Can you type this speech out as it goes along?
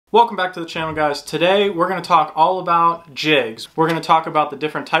Welcome back to the channel, guys. Today we're going to talk all about jigs. We're going to talk about the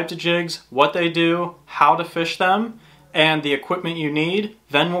different types of jigs, what they do, how to fish them, and the equipment you need.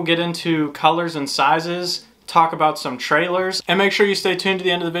 Then we'll get into colors and sizes, talk about some trailers, and make sure you stay tuned to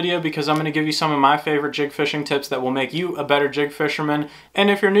the end of the video because I'm going to give you some of my favorite jig fishing tips that will make you a better jig fisherman. And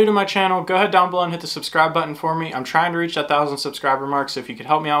if you're new to my channel, go ahead down below and hit the subscribe button for me. I'm trying to reach that 1,000 subscriber mark, so if you could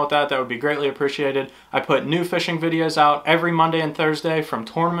help me out with that, that would be greatly appreciated. I put new fishing videos out every Monday and Thursday, from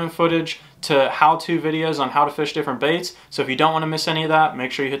tournament footage to how-to videos on how to fish different baits. So if you don't want to miss any of that,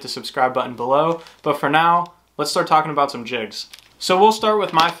 make sure you hit the subscribe button below. But for now, let's start talking about some jigs. So we'll start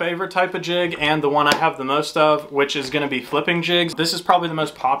with my favorite type of jig and the one I have the most of, which is going to be flipping jigs. This is probably the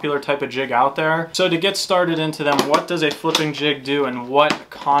most popular type of jig out there. So to get started into them, what does a flipping jig do and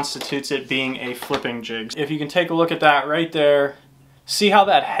what constitutes it being a flipping jig? If you can take a look at that right there, see how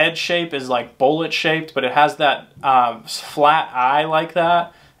that head shape is like bullet shaped, but it has that flat eye like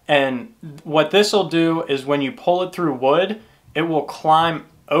that. And what this will do is when you pull it through wood, it will climb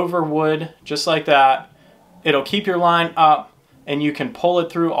over wood just like that. It'll keep your line up, and you can pull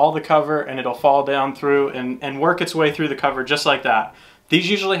it through all the cover and it'll fall down through and work its way through the cover just like that.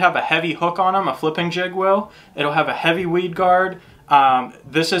 These usually have a heavy hook on them, a flipping jig will. It'll have a heavy weed guard.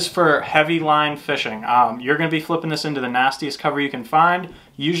 This is for heavy line fishing. You're going to be flipping this into the nastiest cover you can find,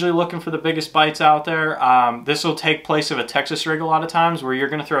 usually looking for the biggest bites out there. This will take place of a Texas rig a lot of times, where you're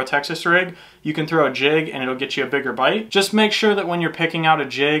going to throw a Texas rig, you can throw a jig and it'll get you a bigger bite. Just make sure that when you're picking out a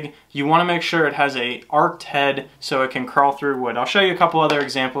jig, you want to make sure it has a arced head so it can crawl through wood. I'll show you a couple other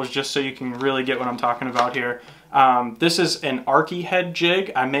examples just so you can really get what I'm talking about here. This is an archy head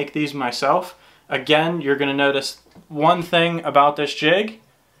jig. I make these myself. Again, you're going to notice one thing about this jig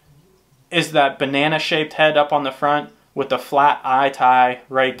is that banana-shaped head up on the front with the flat eye tie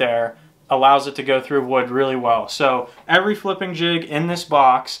right there allows it to go through wood really well. So every flipping jig in this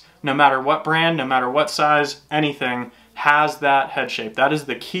box, no matter what brand, no matter what size, anything, has that head shape. That is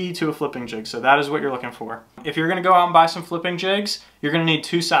the key to a flipping jig, so that is what you're looking for. If you're going to go out and buy some flipping jigs, you're going to need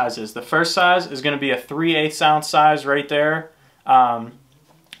two sizes. The first size is going to be a 3/8 ounce size right there.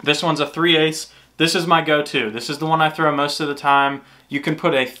 This one's a 3/8. This is my go-to. This is the one I throw most of the time. You can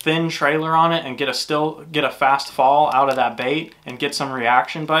put a thin trailer on it and get a fast fall out of that bait and get some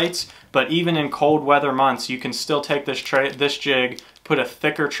reaction bites. But even in cold weather months, you can still take this jig, put a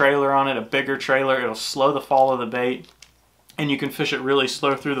thicker trailer on it, a bigger trailer. It'll slow the fall of the bait, and you can fish it really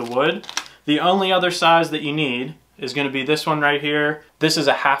slow through the wood. The only other size that you need is going to be this one right here. This is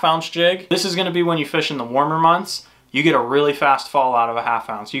a 1/2 ounce jig. This is going to be when you fish in the warmer months. You get a really fast fall out of a 1/2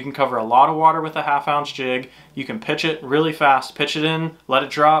 ounce. You can cover a lot of water with a 1/2 ounce jig. You can pitch it really fast, pitch it in, let it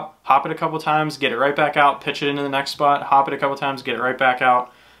drop, hop it a couple times, get it right back out, pitch it into the next spot, hop it a couple times, get it right back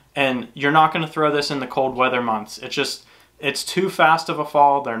out. And you're not going to throw this in the cold weather months. It's too fast of a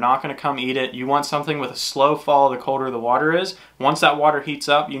fall. They're not going to come eat it. You want something with a slow fall the colder the water is. Once that water heats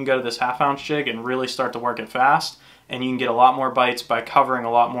up, you can go to this 1/2 ounce jig and really start to work it fast. And you can get a lot more bites by covering a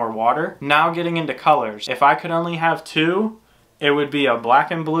lot more water. Now getting into colors. If I could only have two, it would be a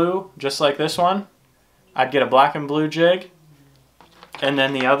black and blue, just like this one. I'd get a black and blue jig. And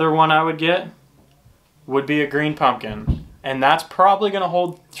then the other one I would get would be a green pumpkin. And that's probably going to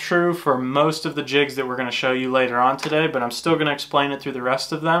hold true for most of the jigs that we're going to show you later on today, but I'm still going to explain it through the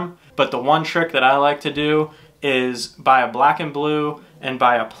rest of them. But the one trick that I like to do is buy a black and blue and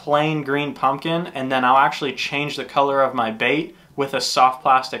buy a plain green pumpkin, and then I'll actually change the color of my bait with a soft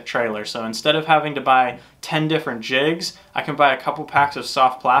plastic trailer. So instead of having to buy 10 different jigs, I can buy a couple packs of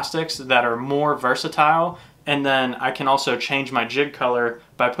soft plastics that are more versatile, and then I can also change my jig color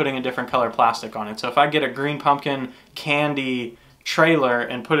by putting a different color plastic on it. So if I get a green pumpkin candy trailer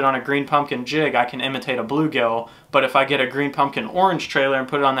and put it on a green pumpkin jig, I can imitate a bluegill. But if I get a green pumpkin orange trailer and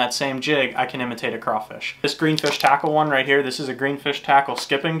put it on that same jig, I can imitate a crawfish. This greenfish tackle one right here, this is a greenfish tackle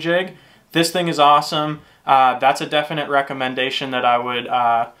skipping jig. This thing is awesome. That's a definite recommendation that I would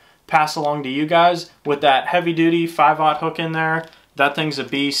pass along to you guys. With that heavy duty 5/0 hook in there, that thing's a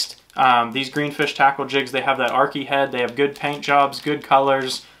beast. These greenfish tackle jigs, they have that archy head, they have good paint jobs, good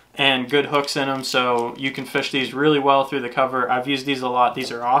colors, and good hooks in them, so you can fish these really well through the cover. I've used these a lot. These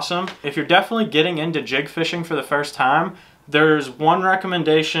are awesome. If you're definitely getting into jig fishing for the first time, there's one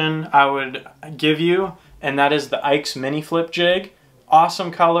recommendation I would give you, and that is the Ike's mini flip jig. Awesome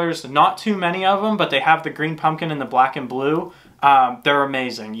colors, not too many of them, but they have the green pumpkin and the black and blue. They're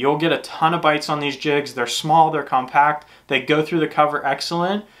amazing. You'll get a ton of bites on these jigs. They're small, they're compact, they go through the cover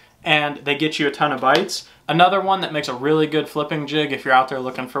excellent, and they get you a ton of bites. Another one that makes a really good flipping jig if you're out there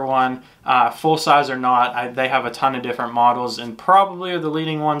looking for one, full size or not, they have a ton of different models and probably are the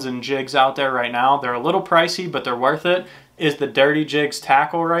leading ones in jigs out there right now. They're a little pricey, but they're worth it. is the Dirty Jigs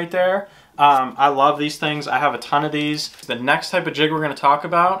tackle right there. I love these things. I have a ton of these. The next type of jig we're going to talk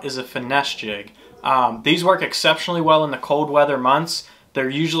about is a finesse jig. These work exceptionally well in the cold weather months. They're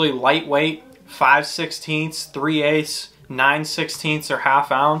usually lightweight, 5/16, 3/8, 9/16 or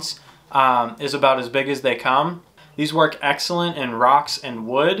 ½ ounce is about as big as they come. These work excellent in rocks and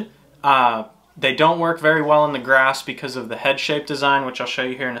wood. They don't work very well in the grass because of the head shape design, which I'll show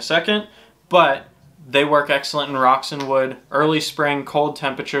you here in a second, but they work excellent in rocks and wood. Early spring, cold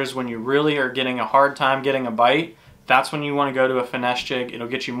temperatures, when you really are getting a hard time getting a bite, that's when you want to go to a finesse jig. It'll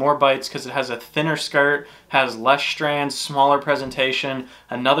get you more bites because it has a thinner skirt, has less strands, smaller presentation.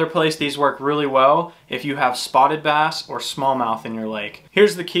 Another place these work really well if you have spotted bass or smallmouth in your lake.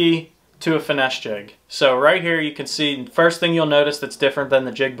 Here's the key to a finesse jig. So right here you can see, first thing you'll notice that's different than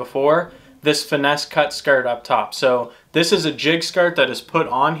the jig before, this finesse cut skirt up top. So this is a jig skirt that is put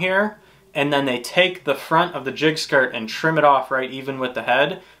on here, and then they take the front of the jig skirt and trim it off right even with the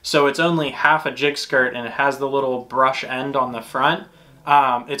head. So it's only half a jig skirt and it has the little brush end on the front.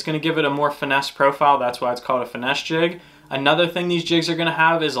 It's going to give it a more finesse profile. That's why it's called a finesse jig. Another thing these jigs are going to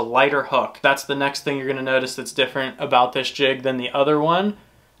have is a lighter hook. That's the next thing you're going to notice that's different about this jig than the other one.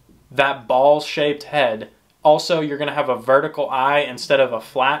 That ball-shaped head. Also, you're going to have a vertical eye instead of a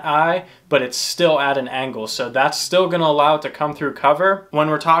flat eye, but it's still at an angle. So that's still going to allow it to come through cover.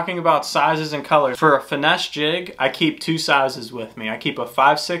 When we're talking about sizes and colors, for a finesse jig, I keep two sizes with me. I keep a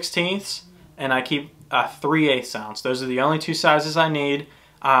 5/16 and I keep a 3/8 ounce. Those are the only two sizes I need.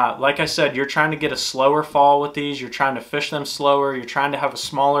 Like I said, you're trying to get a slower fall with these. You're trying to fish them slower. You're trying to have a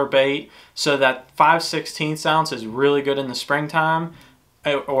smaller bait. So that 5/16 ounce is really good in the springtime,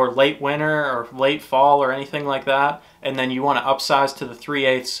 or late winter or late fall or anything like that, and then you want to upsize to the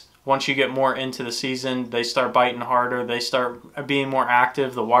 3/8 once you get more into the season. They start biting harder, they start being more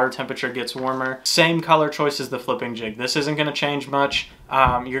active, the water temperature gets warmer. Same color choice as the flipping jig. This isn't going to change much.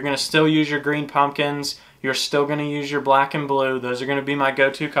 You're going to still use your green pumpkins, you're still going to use your black and blue. Those are going to be my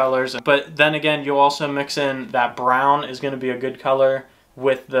go-to colors, but then again you'll also mix in that brown is going to be a good color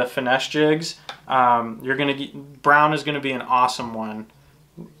with the finesse jigs. Brown is going to be an awesome one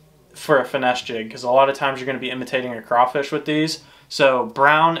for a finesse jig because a lot of times you're going to be imitating a crawfish with these. So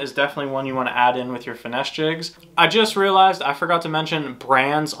brown is definitely one you want to add in with your finesse jigs. I just realized I forgot to mention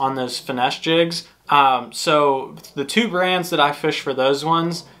brands on those finesse jigs. So the two brands that I fish for those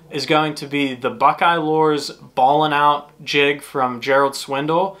ones is going to be the Buckeye Lures Ballin' Out jig from Gerald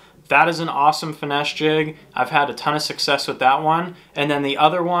Swindle. That is an awesome finesse jig. I've had a ton of success with that one. And then the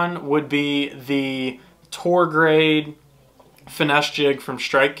other one would be the Tour Grade finesse jig from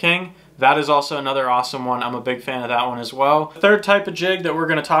Strike King. That is also another awesome one. I'm a big fan of that one as well. The third type of jig that we're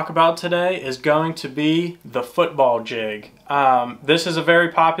going to talk about today is going to be the football jig. This is a very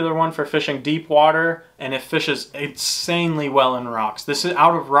popular one for fishing deep water, and it fishes insanely well in rocks. This is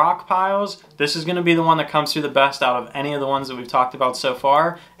out of rock piles. This is going to be the one that comes through the best out of any of the ones that we've talked about so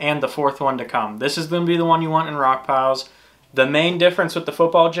far, and the fourth one to come. This is going to be the one you want in rock piles. The main difference with the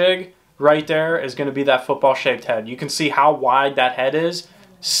football jig right there is going to be that football shaped head. You can see how wide that head is.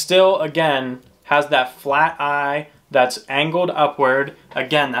 Still, again, has that flat eye that's angled upward.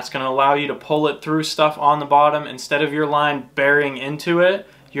 Again, that's going to allow you to pull it through stuff on the bottom. Instead of your line burying into it,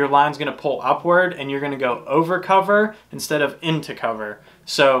 your line's going to pull upward and you're going to go over cover instead of into cover.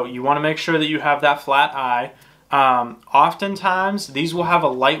 So you want to make sure that you have that flat eye. Oftentimes, these will have a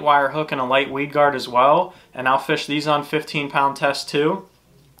light wire hook and a light weed guard as well, and I'll fish these on 15-pound tests too.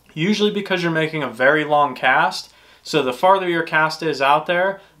 Usually because you're making a very long cast, so the farther your cast is out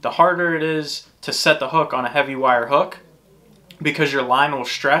there, the harder it is to set the hook on a heavy wire hook because your line will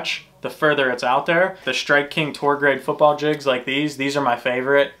stretch the further it's out there. The Strike King Tour Grade football jigs like these are my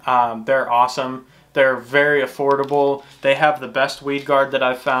favorite. They're awesome. They're very affordable. They have the best weed guard that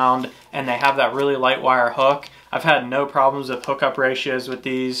I've found, and they have that really light wire hook. I've had no problems with hookup ratios with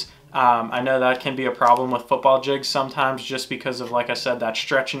these. I know that can be a problem with football jigs sometimes just because of, like I said, that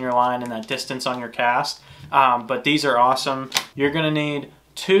stretch in your line and that distance on your cast. But these are awesome. You're going to need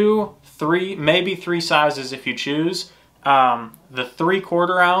 2, 3, maybe 3 sizes if you choose. The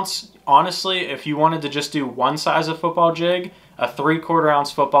 3/4 ounce, honestly, if you wanted to just do one size of football jig, a 3/4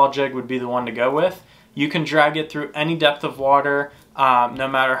 ounce football jig would be the one to go with. You can drag it through any depth of water, no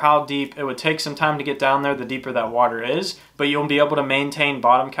matter how deep. It would take some time to get down there the deeper that water is, but you'll be able to maintain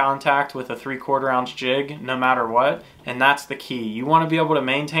bottom contact with a 3/4 ounce jig no matter what, and that's the key. You want to be able to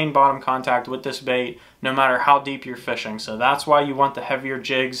maintain bottom contact with this bait no matter how deep you're fishing. So that's why you want the heavier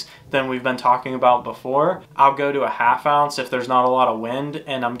jigs than we've been talking about before. I'll go to a 1/2 ounce if there's not a lot of wind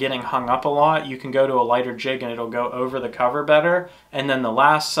and I'm getting hung up a lot. You can go to a lighter jig and it'll go over the cover better. And then the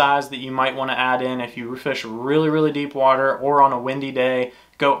last size that you might want to add in if you fish really, really deep water or on a windy day,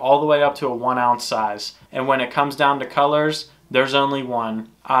 go all the way up to a 1 ounce size. And when it comes down to colors, there's only one,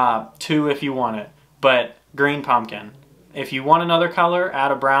 2 if you want it, but green pumpkin. If you want another color,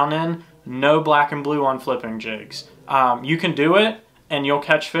 add a brown in. No black and blue on flipping jigs. You can do it and you'll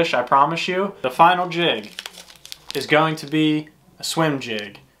catch fish, I promise you. The final jig is going to be a swim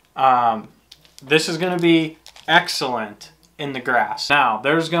jig. This is going to be excellent in the grass. Now,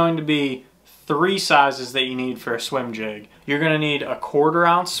 there's going to be 3 sizes that you need for a swim jig. You're going to need a 1/4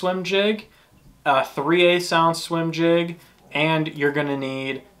 ounce swim jig, a 3/8 ounce swim jig, and you're going to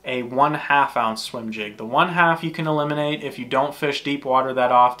need a 1/2 ounce swim jig. The 1/2 you can eliminate if you don't fish deep water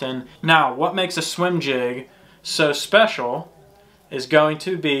that often. Now, what makes a swim jig so special is going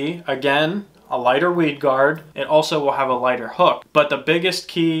to be, again, a lighter weed guard. It also will have a lighter hook. But the biggest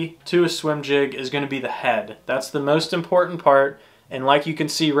key to a swim jig is going to be the head. That's the most important part. And like you can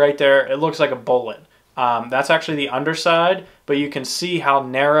see right there, it looks like a bullet. That's actually the underside, but you can see how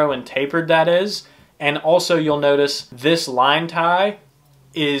narrow and tapered that is. And also you'll notice this line tie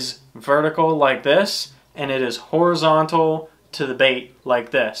is vertical like this, and it is horizontal to the bait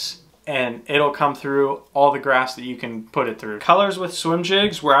like this. And it'll come through all the grass that you can put it through. Colors with swim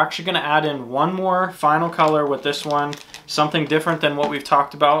jigs, we're actually going to add in one more final color with this one, something different than what we've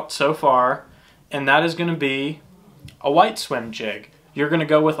talked about so far, and that is going to be a white swim jig. You're going to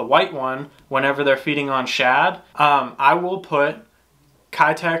go with a white one whenever they're feeding on shad. I will put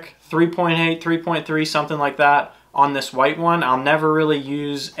Kitech 3.8, 3.3, something like that on this white one. I'll never really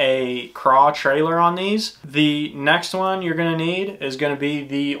use a craw trailer on these. The next one you're going to need is going to be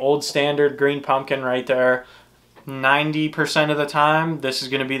the old standard green pumpkin right there. 90% of the time, this is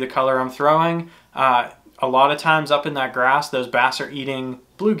going to be the color I'm throwing. A lot of times up in that grass, those bass are eating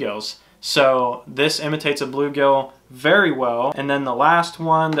bluegills. So this imitates a bluegill very well. And then the last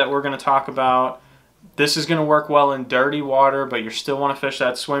one that we're going to talk about, this is going to work well in dirty water, but you still want to fish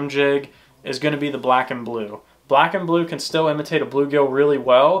that swim jig, is going to be the black and blue. Black and blue can still imitate a bluegill really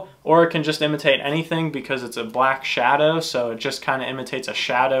well, or it can just imitate anything because it's a black shadow, so it just kind of imitates a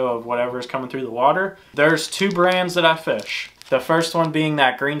shadow of whatever is coming through the water. There's 2 brands that I fish. The first one being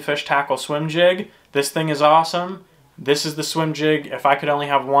that Greenfish Tackle swim jig. This thing is awesome. This is the swim jig. If I could only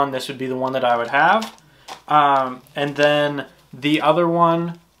have one, this would be the one that I would have. And then the other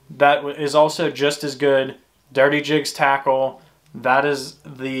one that is also just as good, Dirty Jigs Tackle. That is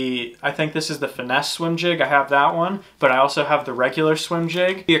the, I think this is the Finesse swim jig. I have that one, but I also have the regular swim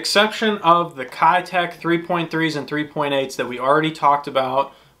jig. The exception of the Kitech 3.3s and 3.8s that we already talked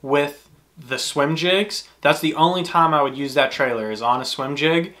about with the swim jigs, that's the only time I would use that trailer is on a swim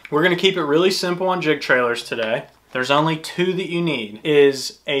jig. We're going to keep it really simple on jig trailers today. There's only 2 that you need.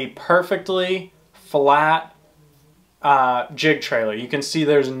 Is a perfectly flat jig trailer. You can see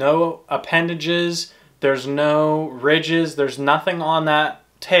there's no appendages, there's no ridges, there's nothing on that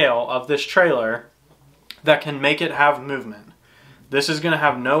tail of this trailer that can make it have movement. This is going to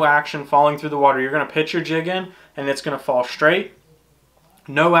have no action falling through the water. You're going to pitch your jig in and it's going to fall straight.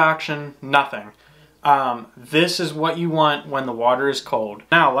 No action, nothing. This is what you want when the water is cold.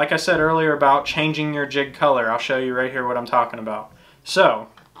 Now, like I said earlier about changing your jig color, I'll show you right here what I'm talking about. So,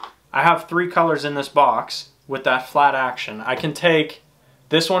 I have 3 colors in this box with that flat action. I can take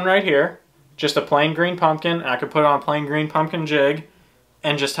this one right here, just a plain green pumpkin, and I could put on a plain green pumpkin jig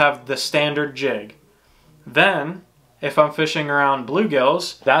and just have the standard jig. Then, if I'm fishing around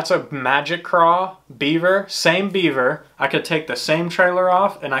bluegills, that's a magic craw beaver, same beaver. I could take the same trailer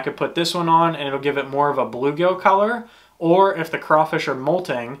off and I could put this one on and it'll give it more of a bluegill color. Or if the crawfish are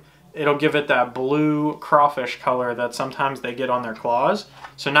molting, it'll give it that blue crawfish color that sometimes they get on their claws.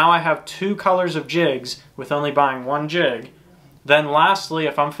 So now I have 2 colors of jigs with only buying 1 jig. Then lastly,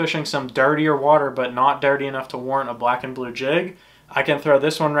 if I'm fishing some dirtier water but not dirty enough to warrant a black and blue jig, I can throw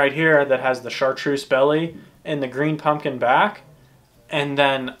this one right here that has the chartreuse belly and the green pumpkin back, and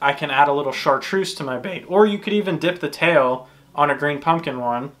then I can add a little chartreuse to my bait. Or you could even dip the tail on a green pumpkin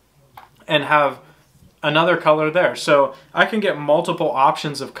one and have another color there. So I can get multiple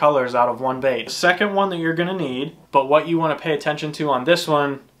options of colors out of one bait. The second one that you're going to need, but what you want to pay attention to on this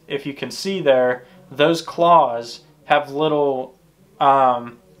one, if you can see there, those claws have little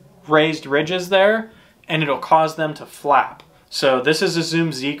raised ridges there, and it'll cause them to flap. So this is a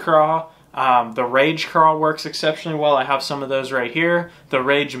Zoom Z craw. The Rage craw works exceptionally well. I have some of those right here. The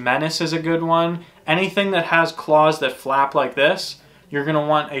Rage Menace is a good one. Anything that has claws that flap like this, you're going to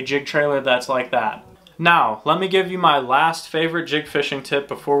want a jig trailer that's like that. Now, let me give you my last favorite jig fishing tip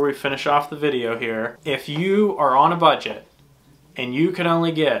before we finish off the video here. If you are on a budget and you can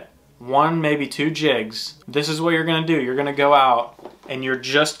only get 1, maybe 2 jigs, this is what you're gonna do. You're gonna go out and you're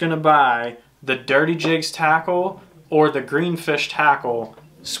just gonna buy the Dirty Jigs tackle or the Greenfish tackle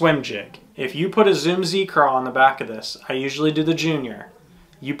swim jig. If you put a Zoom Z-Craw on the back of this, I usually do the junior.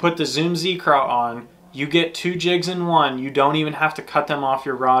 You put the Zoom Z-Craw on, you get 2 jigs in one. You don't even have to cut them off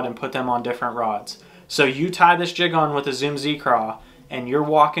your rod and put them on different rods. So you tie this jig on with a Zoom Z-Craw and you're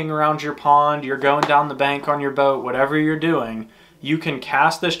walking around your pond, you're going down the bank on your boat, whatever you're doing, you can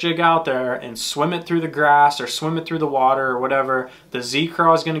cast this jig out there and swim it through the grass or swim it through the water or whatever. The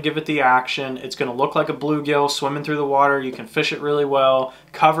Z-Craw is going to give it the action. It's going to look like a bluegill swimming through the water. You can fish it really well,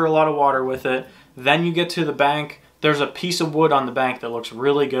 cover a lot of water with it. Then you get to the bank. There's a piece of wood on the bank that looks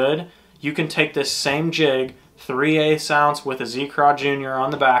really good. You can take this same jig, 3/8 ounce with a Z-Craw Junior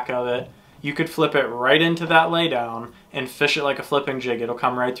on the back of it. You could flip it right into that laydown and fish it like a flipping jig. It'll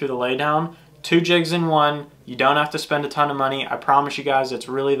come right through the laydown. 2 jigs in one. You don't have to spend a ton of money. I promise you guys, it's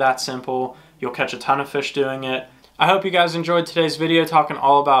really that simple. You'll catch a ton of fish doing it. I hope you guys enjoyed today's video talking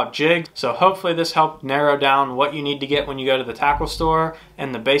all about jigs. So hopefully this helped narrow down what you need to get when you go to the tackle store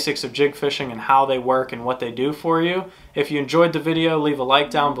and the basics of jig fishing and how they work and what they do for you. If you enjoyed the video, leave a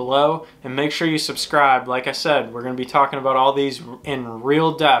like down below and make sure you subscribe. Like I said, we're going to be talking about all these in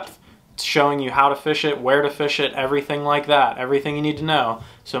real depth, showing you how to fish it, where to fish it, everything like that, everything you need to know.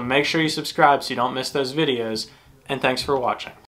 So make sure you subscribe so you don't miss those videos, and thanks for watching.